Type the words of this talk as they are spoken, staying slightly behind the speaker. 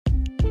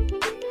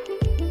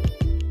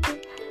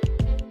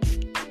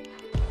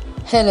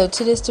Hello,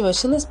 today's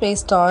devotion is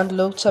based on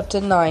Luke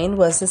chapter 9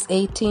 verses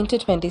 18 to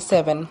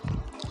 27.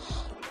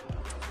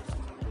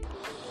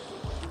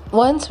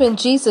 Once when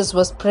Jesus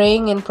was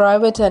praying in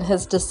private and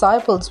his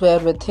disciples were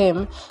with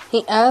him,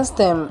 he asked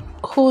them,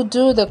 "Who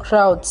do the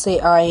crowd say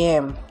I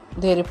am?"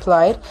 They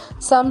replied,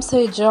 "Some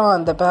say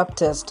John the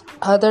Baptist,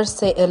 others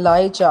say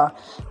Elijah,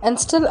 and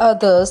still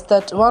others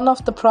that one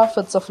of the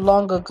prophets of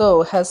long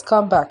ago has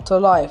come back to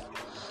life."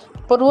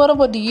 "But what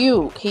about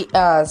you?" he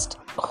asked.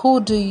 "Who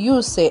do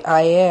you say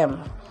I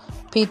am?"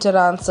 Peter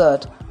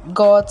answered,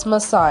 "God's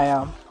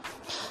Messiah."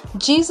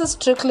 Jesus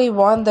strictly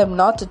warned them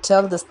not to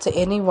tell this to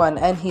anyone,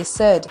 and he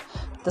said,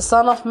 "The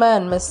Son of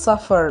Man must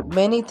suffer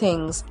many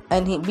things,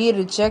 and he be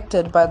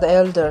rejected by the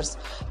elders,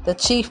 the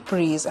chief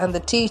priests, and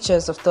the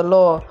teachers of the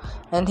law,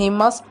 and he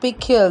must be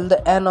killed,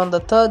 and on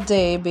the third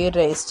day be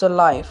raised to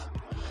life."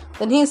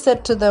 Then he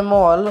said to them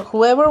all,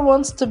 "Whoever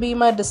wants to be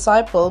my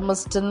disciple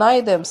must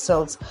deny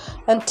themselves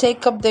and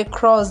take up their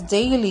cross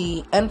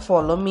daily and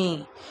follow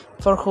me.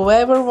 For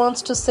whoever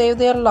wants to save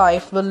their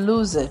life will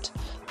lose it,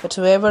 but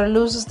whoever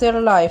loses their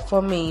life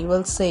for me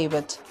will save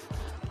it.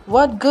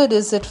 What good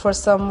is it for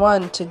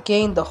someone to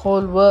gain the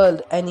whole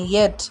world and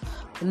yet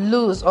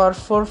lose or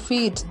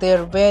forfeit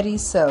their very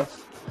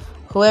self?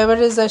 Whoever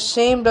is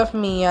ashamed of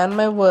me and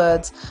my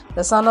words,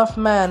 the Son of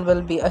Man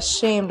will be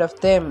ashamed of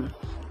them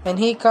when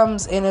he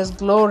comes in his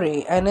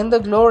glory and in the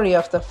glory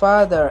of the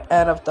Father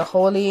and of the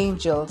holy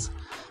angels.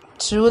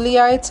 Truly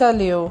I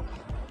tell you,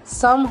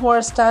 some who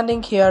are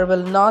standing here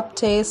will not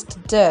taste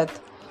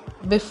death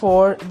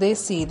before they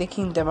see the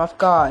kingdom of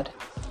God."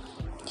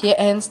 Here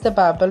ends the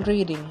Bible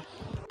reading.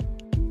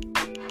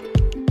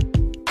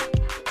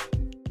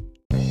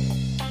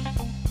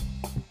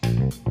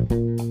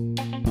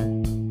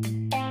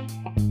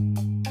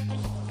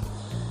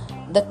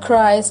 The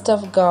Christ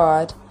of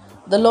God.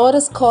 The Lord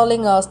is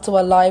calling us to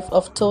a life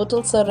of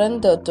total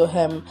surrender to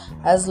Him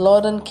as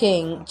Lord and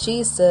King.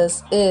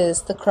 Jesus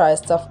is the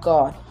Christ of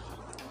God.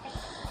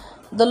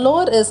 The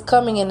Lord is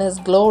coming in His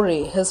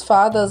glory, His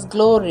Father's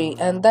glory,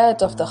 and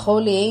that of the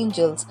holy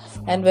angels,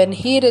 and when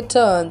He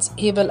returns,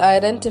 He will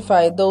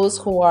identify those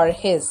who are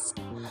His.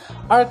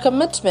 Our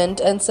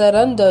commitment and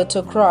surrender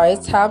to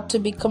Christ have to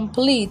be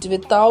complete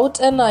without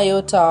an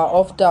iota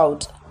of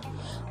doubt.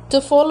 To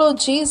follow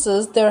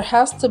Jesus, there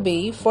has to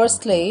be,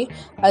 firstly,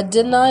 a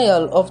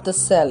denial of the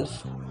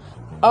self.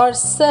 Our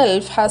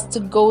self has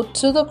to go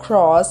to the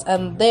cross,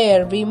 and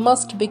there we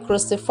must be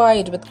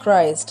crucified with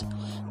Christ.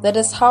 That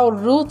is how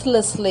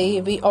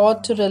ruthlessly we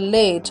ought to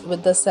relate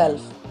with the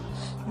self.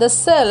 The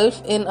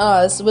self in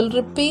us will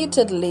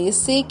repeatedly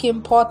seek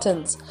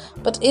importance,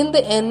 but in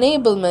the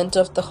enablement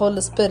of the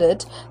Holy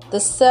Spirit, the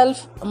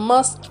self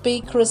must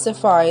be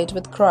crucified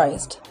with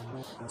Christ.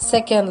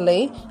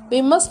 Secondly,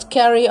 we must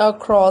carry our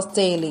cross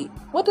daily.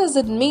 What does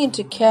it mean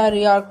to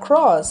carry our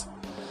cross?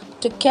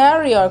 To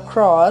carry our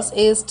cross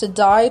is to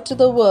die to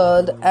the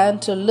world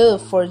and to live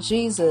for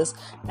Jesus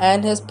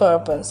and His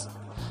purpose.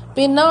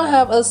 We now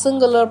have a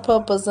singular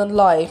purpose in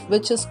life,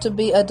 which is to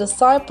be a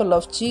disciple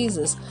of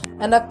Jesus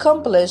and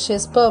accomplish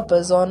His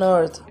purpose on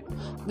earth.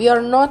 We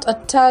are not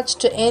attached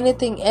to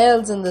anything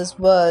else in this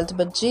world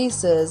but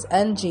Jesus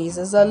and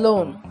Jesus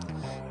alone.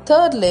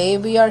 Thirdly,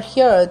 we are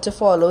here to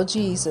follow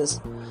Jesus.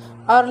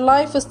 Our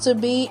life is to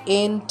be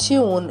in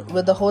tune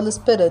with the Holy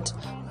Spirit,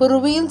 who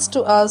reveals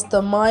to us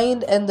the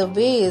mind and the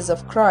ways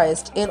of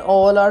Christ in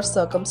all our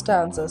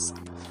circumstances.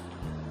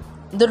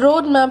 The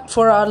roadmap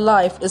for our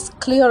life is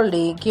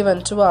clearly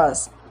given to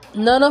us.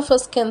 None of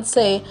us can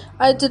say,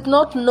 "I did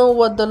not know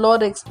what the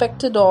Lord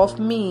expected of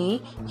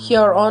me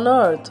here on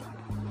earth."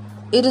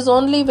 It is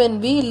only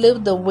when we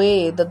live the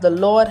way that the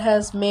Lord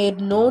has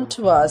made known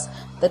to us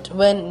that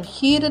when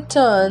He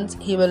returns,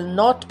 He will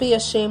not be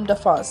ashamed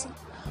of us.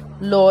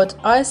 Lord,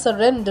 I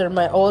surrender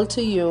my all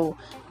to You.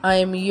 I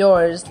am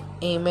Yours.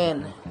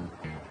 Amen.